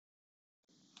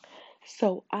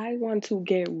So I want to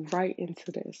get right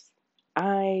into this.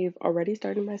 I've already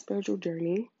started my spiritual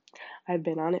journey. I've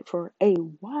been on it for a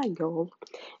while,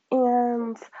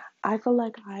 and I feel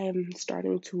like I'm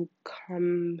starting to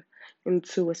come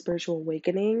into a spiritual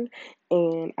awakening.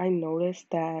 And I noticed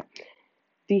that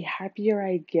the happier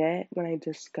I get when I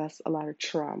discuss a lot of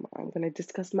trauma, when I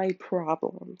discuss my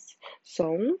problems.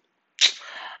 So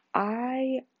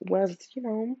I was,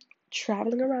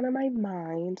 traveling around in my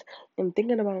mind and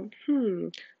thinking about,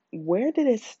 where did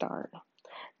it start?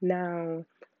 Now,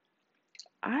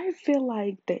 I feel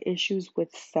like the issues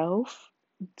with self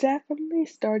definitely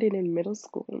started in middle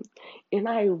school. And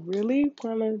I really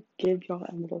want to give y'all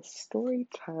a little story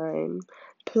time,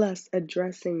 plus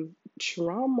addressing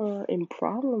trauma and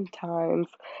problem times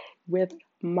with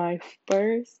my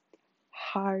first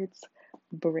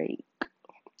heartbreak.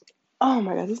 Oh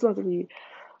my god, this is about to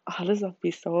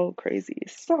be so crazy.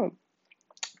 So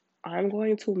I'm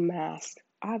going to mask,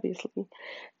 obviously,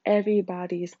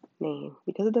 everybody's name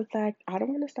because of the fact I don't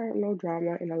want to start no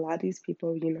drama. And a lot of these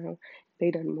people, they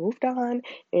done moved on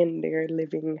and they're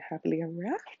living happily ever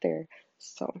after.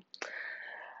 So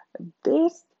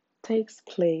this takes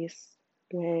place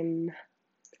when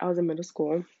I was in middle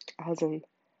school. I was in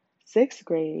sixth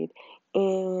grade,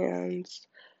 and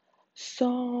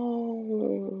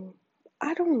so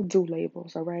I don't do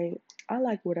labels, all right? I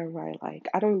like whatever I like.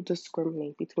 I don't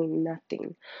discriminate between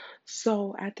nothing.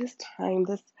 So at this time,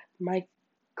 this my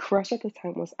crush at the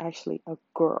time was actually a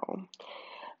girl.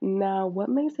 Now, what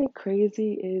makes it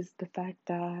crazy is the fact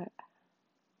that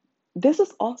this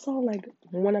is also like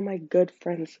one of my good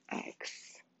friend's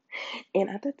ex. And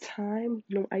at the time,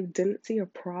 I didn't see a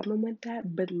problem with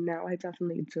that, but now I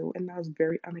definitely do. And that was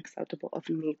very unacceptable of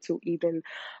me to even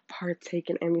partake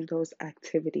in any of those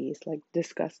activities. Like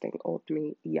disgusting, old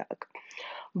me, yuck.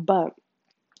 But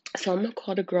so I'm gonna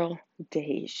call the girl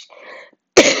Dej.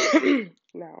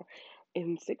 Now,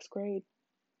 in sixth grade,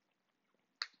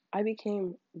 I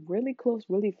became really close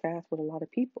really fast with a lot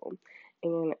of people.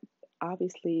 And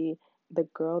obviously, the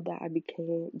girl that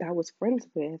I was friends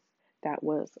with, that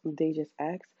was Deja's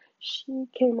ex, she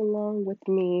came along with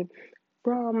me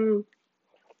from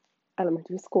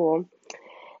elementary school.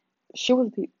 She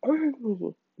was the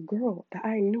only girl that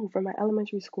I knew from my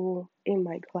elementary school in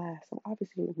my class. So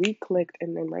obviously, we clicked,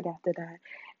 and then right after that,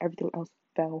 everything else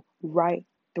fell right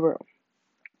through.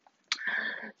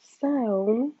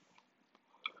 So,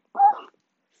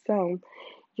 so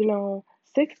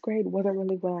sixth grade wasn't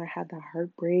really when I had the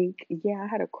heartbreak. Yeah, I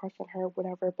had a crush on her,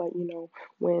 whatever, but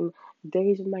when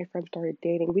Deja and my friends started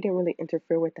dating, we didn't really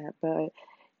interfere with that, but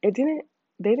it didn't,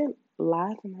 they didn't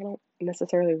last, and I don't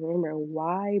necessarily remember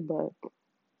why, but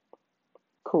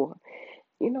cool.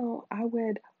 I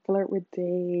would flirt with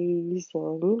Deja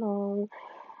and,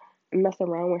 mess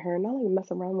around with her, not like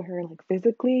mess around with her like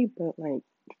physically, but like,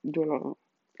 you know,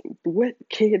 what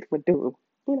kids would do.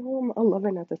 I'm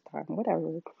 11 at this time,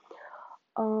 whatever.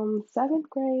 Seventh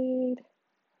grade,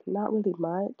 not really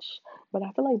much, but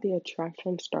I feel like the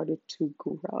attraction started to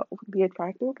grow. The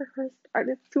attraction for her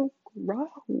started to grow.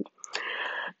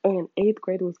 And eighth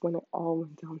grade was when it all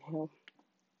went downhill.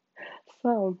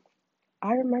 So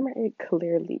I remember it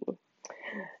clearly.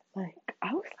 Like,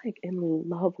 I was like in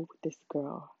love with this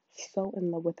girl. So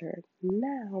in love with her.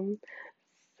 Now,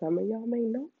 some of y'all may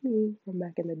know me from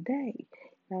back in the day.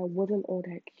 I wasn't all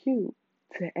that cute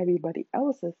to everybody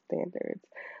else's standards.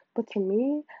 But to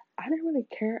me, I didn't really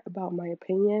care about my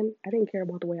opinion. I didn't care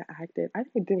about the way I acted. I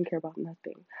really didn't care about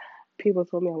nothing. People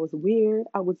told me I was weird,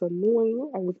 I was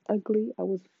annoying, I was ugly, I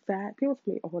was fat. People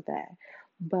told me all that.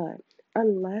 But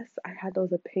unless I had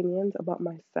those opinions about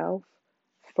myself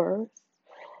first,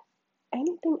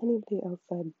 anything anybody else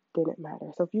said didn't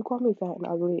matter. So if you call me fat and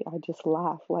ugly, I just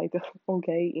laugh like,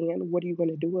 okay, and what are you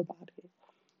gonna do about it?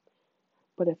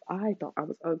 But if I thought I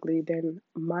was ugly, then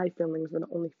my feelings were the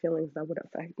only feelings that would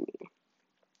affect me.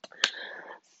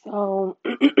 So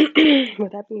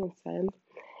with that being said,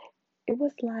 it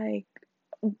was like,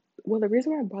 well, the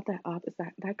reason why I brought that up is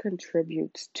that that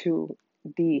contributes to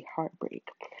the heartbreak.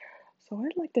 So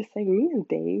I'd like to say, me and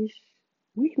Dej,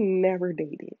 we never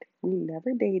dated. We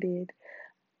never dated.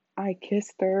 I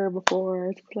kissed her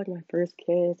before. It was like my first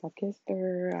kiss. I kissed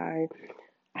her. I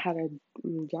had a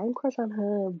giant crush on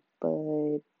her,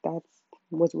 but that's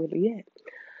was really it.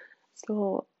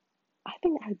 So I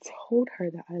think I told her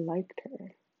that I liked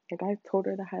her. Like I told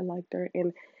her that I liked her,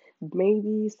 and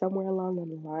maybe somewhere along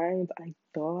the lines, I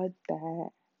thought that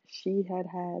she had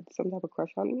some type of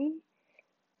crush on me.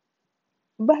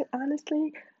 But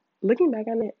honestly, looking back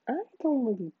on it, I don't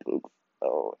really think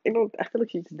so. I feel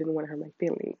like she just didn't want to hurt my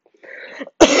feelings.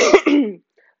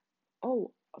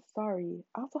 Oh, Sorry,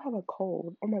 I also have a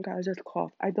cold. Oh my God, I just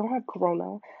coughed. I don't have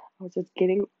corona. I was just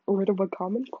getting rid of a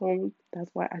common cold. That's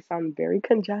why I sound very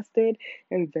congested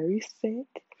and very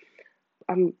sick.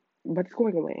 I'm, but it's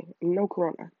going away. No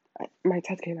corona. My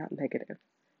test came out negative.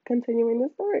 Continuing the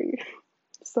story.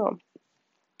 So,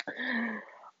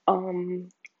 um,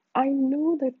 I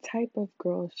knew the type of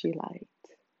girl she liked.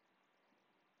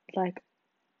 Like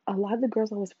a lot of the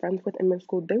girls I was friends with in middle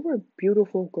school, they were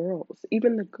beautiful girls.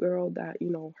 Even the girl that,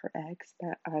 her ex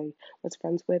that I was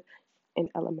friends with in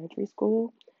elementary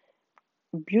school,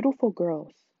 beautiful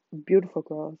girls, beautiful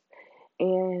girls.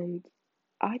 And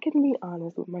I can be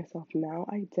honest with myself now,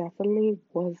 I definitely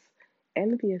was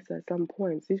envious at some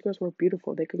points. These girls were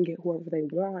beautiful. They could get whoever they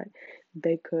want.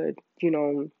 They could,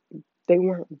 they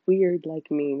weren't weird like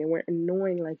me. They weren't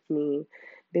annoying like me.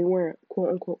 They weren't quote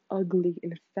unquote ugly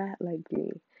and fat like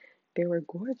me. They were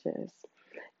gorgeous.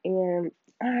 And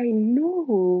I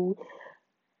knew,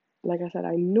 like I said,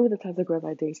 I knew the types of girls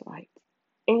I dated liked.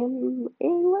 And it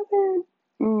wasn't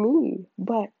me.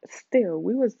 But still,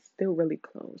 we was still really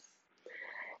close.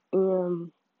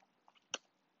 And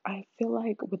I feel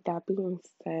like with that being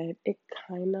said, it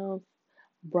kind of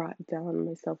brought down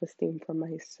my self esteem for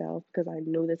myself because I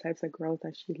knew the types of girls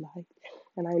that she liked.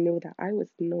 And I knew that I was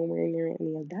nowhere near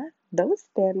any of those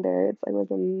standards. I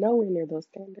wasn't nowhere near those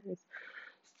standards.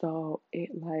 So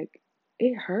it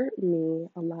hurt me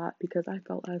a lot because I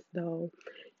felt as though,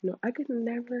 I could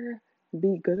never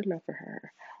be good enough for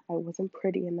her. I wasn't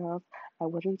pretty enough. I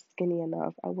wasn't skinny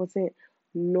enough. I wasn't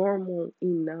normal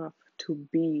enough to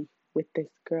be with this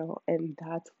girl. And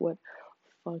that's what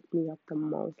fucked me up the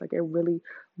most. Like it really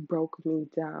broke me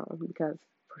down because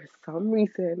for some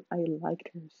reason I liked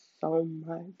her so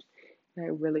much. And I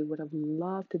really would have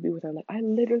loved to be with her. Like I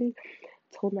literally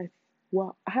told my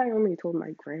I only told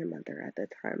my grandmother at the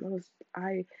time.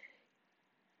 I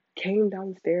came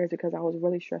downstairs because I was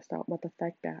really stressed out about the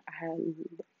fact that I had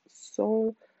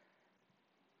so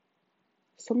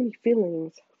so many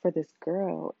feelings for this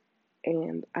girl,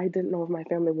 and I didn't know if my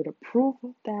family would approve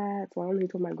of that. So I only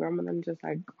told my grandmother, I'm just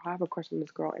like, I have a crush on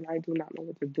this girl and I do not know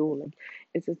what to do. Like,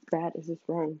 is this bad? Is this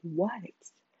wrong? What?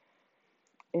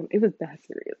 And it was that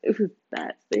serious. It was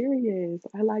that serious.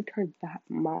 I liked her that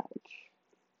much.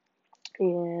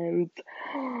 And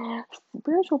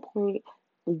spiritual point,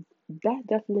 that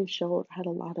definitely showed I had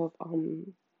a lot of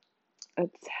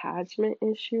attachment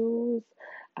issues.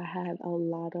 I had a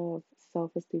lot of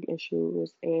self esteem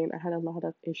issues, and I had a lot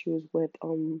of issues with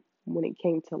when it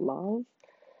came to love.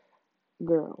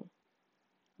 Girl,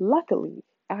 luckily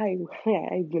I've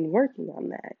been working on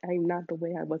that. I'm not the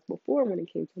way I was before when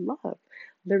it came to love.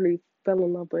 Literally fell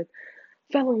in love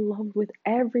with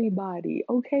everybody.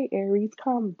 Okay, Aries,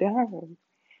 calm down.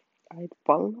 I'd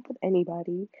fall in love with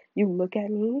anybody. You look at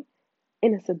me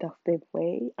in a seductive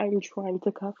way. I'm trying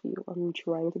to cuff you. I'm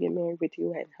trying to get married with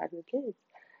you and have your kids.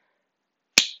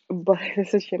 But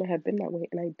this shouldn't have been that way,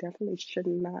 and I definitely should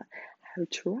not have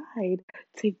tried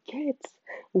to get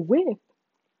with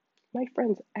my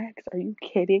friend's ex. Are you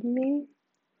kidding me?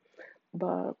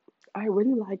 But I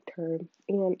really liked her,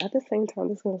 and at the same time,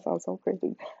 this is gonna sound so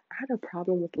crazy. I had a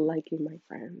problem with liking my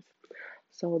friends.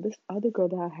 So this other girl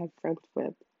that I had friends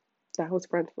with, that I was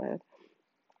friends with,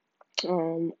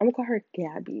 I'm gonna call her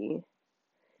Gabby,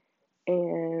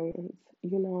 and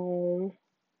you know,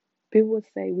 people would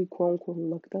say we quote unquote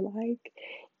looked alike,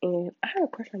 and I had a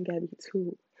crush on Gabby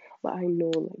too, but I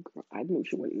know like girl, I knew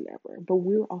she would never. But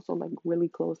we were also like really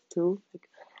close too, like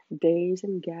Days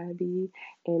and Gabby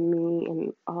and me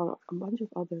and a bunch of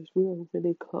others. We were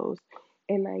really close,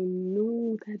 and I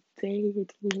knew that Days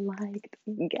liked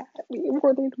Gabby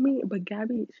more than me. But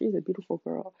Gabby, she's a beautiful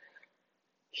girl.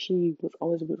 She was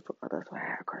always a beautiful girl. That's why I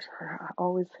had a crush on her. I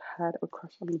always had a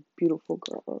crush on beautiful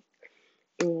girls,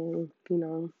 and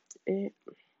it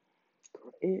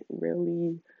it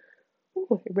really,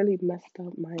 ooh, it really messed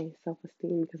up my self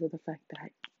esteem because of the fact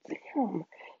that, damn,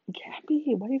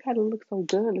 Gabby, why you gotta look so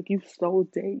good? Like you so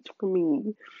date for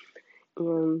me.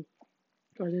 And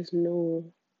I just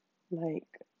knew like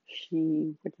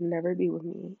she would never be with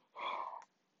me.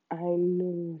 I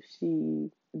knew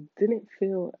she didn't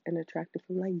feel an attractive.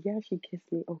 I'm like, yeah, she kissed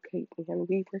me, okay, and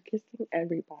we were kissing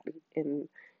everybody in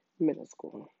middle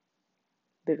school,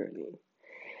 literally.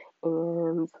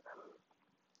 And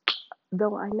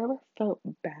though I never felt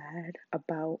bad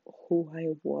about who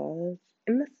I was,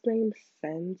 in the same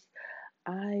sense,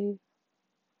 I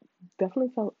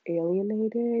definitely felt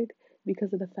alienated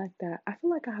because of the fact that I feel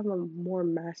like I have a more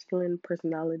masculine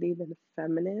personality than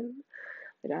feminine.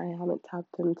 Like I haven't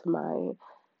tapped into my,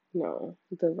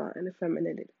 divine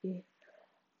femininity.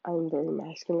 I'm very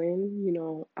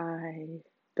masculine. I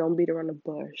Don't beat around the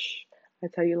bush. I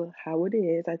tell you how it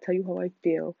is. I tell you how I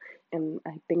feel, and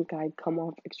I think I come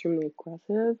off extremely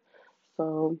aggressive.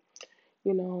 So,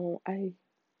 I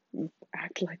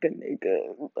act like a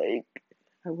nigga. Like,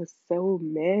 I was so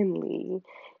manly.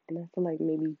 And I feel like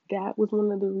maybe that was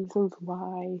one of the reasons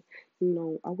why,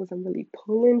 I wasn't really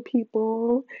pulling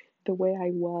people the way I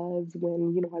was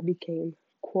when, I became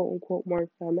quote unquote more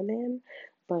feminine.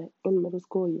 But in middle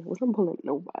school, yeah, I wasn't pulling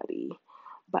nobody.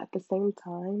 But at the same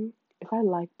time, if I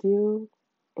liked you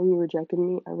and you rejected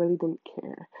me, I really didn't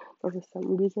care. But for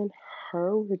some reason,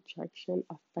 her rejection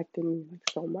affected me like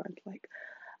so much. Like,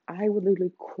 I would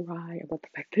literally cry about the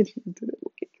fact that she didn't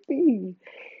like me.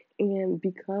 And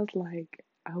because like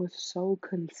I was so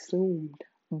consumed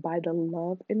by the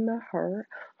love in the her,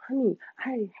 honey,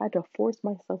 I had to force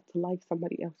myself to like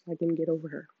somebody else so I can get over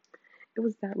her. It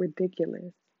was that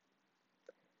ridiculous.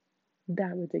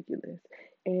 That ridiculous.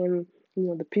 And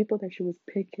the people that she was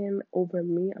picking over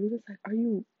me, I'm just like, are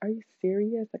you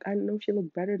serious? Like I know she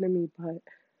looked better than me, but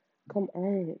come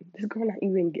on. This girl not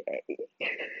even gay.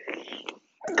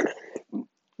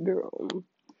 Girl,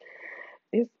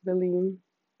 it's really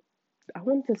I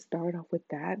wanted to start off with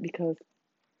that because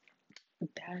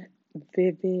that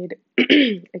vivid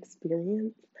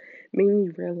experience made me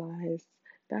realize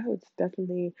that was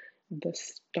definitely the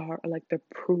start, like the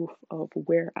proof of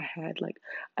where I had like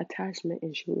attachment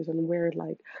issues and where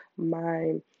like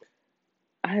my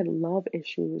I had love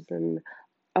issues and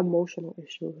emotional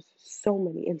issues, so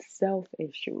many, and self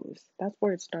issues. That's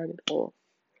where it started off.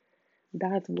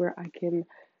 That's where I can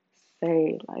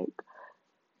say like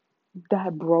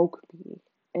that broke me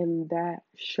and that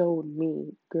showed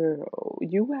me, girl,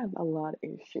 you have a lot of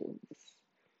issues.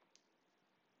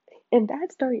 And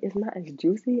that story is not as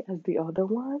juicy as the other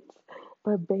ones,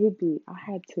 but baby, I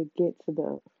had to get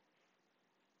to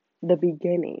the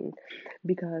beginning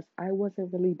because I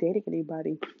wasn't really dating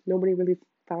anybody. Nobody really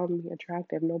found me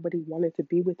attractive. Nobody wanted to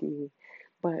be with me.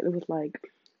 But it was like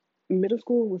middle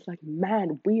school was like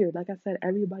mad weird. Like I said,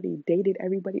 everybody dated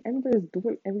everybody. Everybody's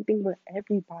doing everything with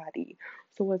everybody.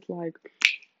 So it's like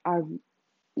I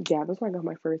yeah, that's where I got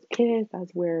my first kiss.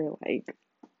 That's where like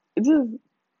it just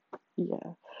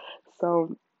yeah.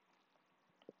 So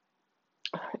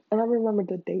and I remember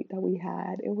the date that we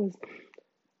had. It was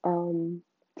um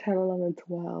 10, 11,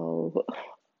 12.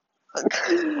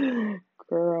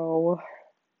 Girl,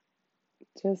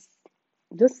 just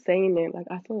just saying it, like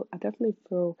I definitely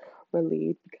feel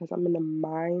relieved because I'm in a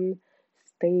mind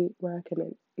state where I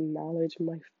can acknowledge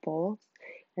my faults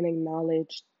and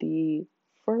acknowledge the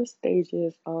first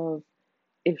stages of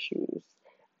issues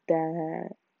that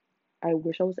I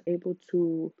wish I was able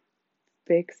to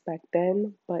fix back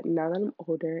then, but now that I'm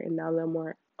older and now that I'm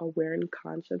more aware and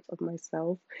conscious of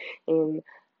myself and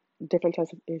different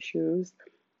types of issues,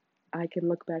 I can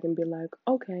look back and be like,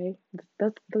 okay,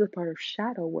 that's a part of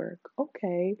shadow work.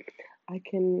 Okay, I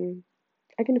can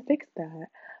I can fix that.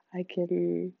 I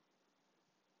can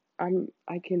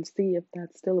I can see if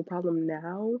that's still a problem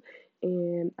now,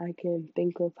 and I can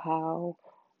think of how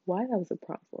why that was a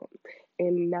problem.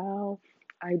 And now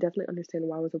I definitely understand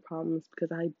why it was a problem is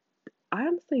because I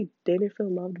honestly didn't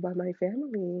feel loved by my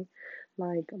family.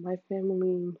 Like my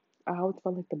family, I always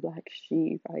felt like the black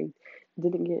sheep. I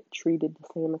didn't get treated the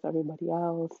same as everybody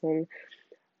else, and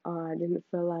I didn't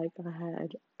feel like I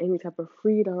had any type of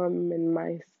freedom. And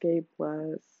my escape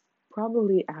was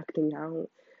probably acting out.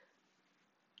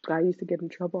 I used to get in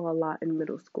trouble a lot in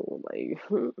middle school, like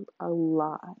a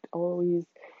lot. Always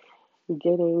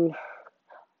getting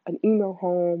an email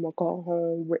home, a call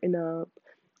home, written up.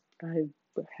 I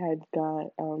had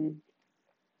got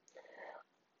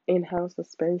in-house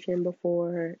suspension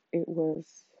before it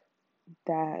was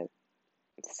that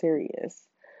serious.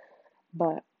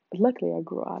 But luckily I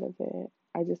grew out of it.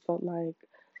 I just felt like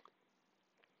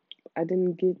I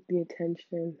didn't get the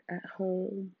attention at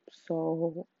home,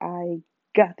 so I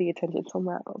got the attention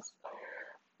somewhere else.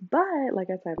 But like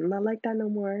I said, I'm not like that no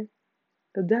more.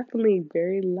 Definitely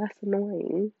very less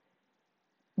annoying,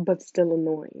 but still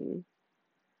annoying.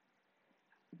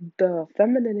 The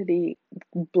femininity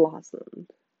blossomed.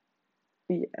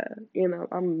 Yeah,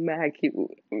 I'm mad cute.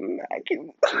 Mad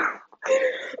cute.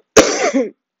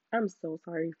 I'm so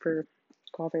sorry for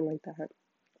coughing like that.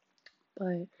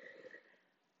 But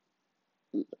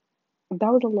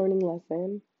that was a learning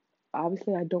lesson.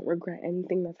 Obviously, I don't regret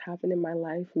anything that's happened in my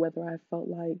life, whether I felt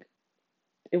like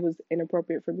it was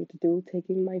inappropriate for me to do.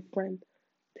 Taking my friend's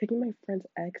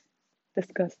ex,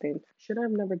 disgusting. Should I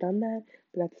have never done that?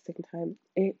 But at the same time,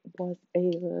 it was a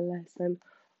lesson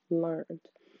learned.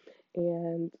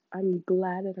 And I'm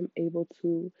glad that I'm able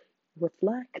to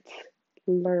reflect,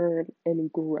 learn, and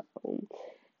grow.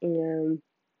 And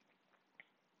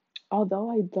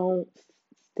although I don't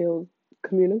still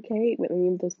communicate with any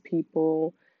of those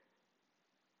people,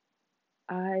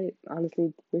 I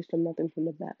honestly wish them nothing from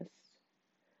the best.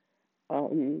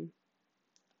 Um,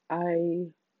 I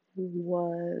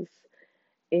was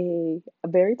a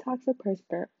very toxic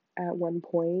person at one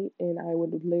point, and I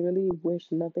would literally wish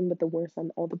nothing but the worst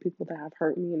on all the people that have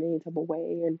hurt me in any type of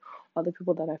way, and all the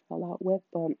people that I fell out with.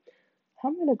 But how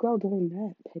am I gonna grow doing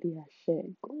that petty ass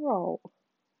shit, girl?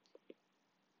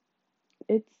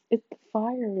 It's the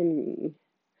fire in me.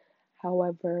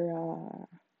 However,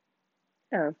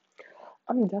 yeah,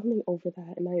 I'm definitely over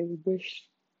that, and I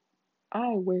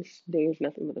wish there's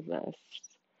nothing but the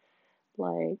best.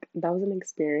 Like, that was an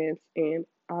experience, and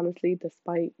honestly,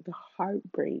 despite the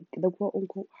heartbreak, the quote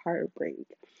unquote heartbreak,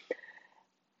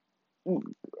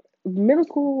 middle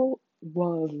school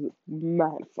was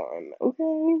mad fun,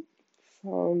 okay?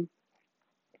 So,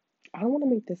 I don't want to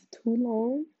make this too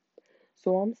long,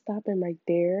 so I'm stopping right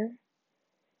there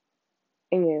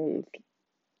and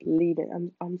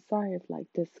leaving. I'm sorry if like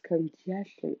this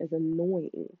congestion is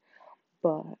annoying,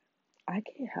 but I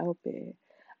can't help it.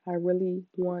 I really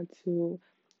want to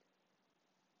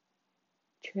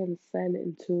transcend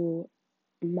into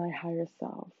my higher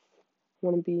self. I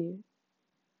want to be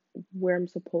where I'm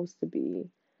supposed to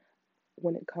be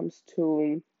when it comes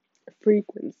to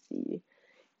frequency.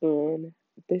 And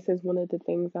this is one of the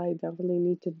things I definitely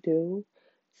need to do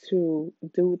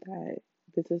that.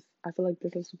 I feel like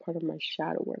this is a part of my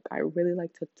shadow work. I really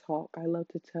like to talk. I love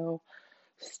to tell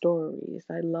stories.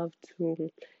 I love to,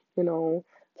 you know,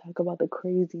 talk about the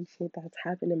crazy shit that's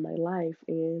happened in my life.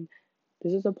 And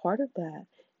this is a part of that.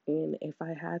 And if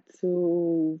I had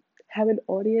to have an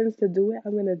audience to do it,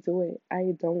 I'm going to do it.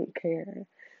 I don't care.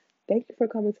 Thank you for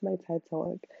coming to my TED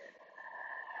Talk.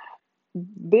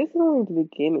 This is only the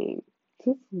beginning.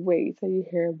 Just wait till you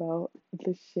hear about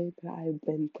the shit that I've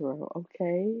been through,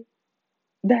 okay?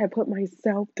 That I put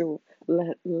myself through.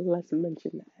 Let's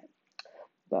mention that.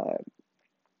 But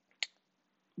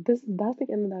that's the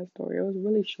end of that story. It was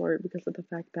really short because of the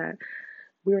fact that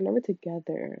we were never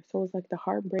together. So it's like the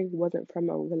heartbreak wasn't from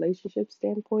a relationship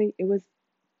standpoint.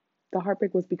 The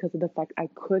heartbreak was because of the fact I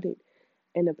couldn't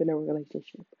end up in a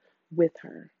relationship with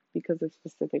her because of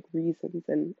specific reasons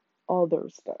and other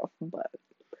stuff. But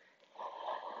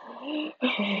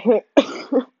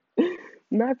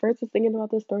when I first was thinking about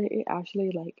this story, I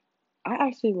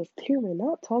actually was tearing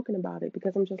up talking about it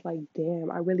because I'm just like,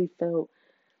 damn, I really felt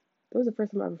that was the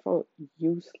first time I ever felt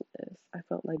useless. I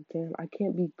felt like, damn, I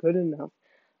can't be good enough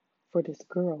for this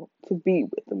girl to be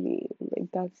with me. Like,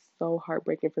 that's so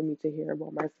heartbreaking for me to hear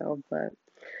about myself, but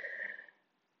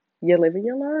you live and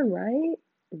you learn, right?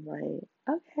 Right.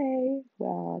 Okay.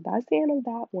 Well, that's the end of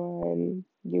that one.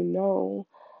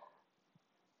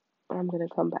 I'm gonna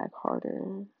come back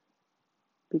harder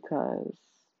because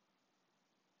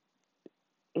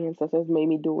ancestors made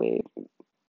me do it.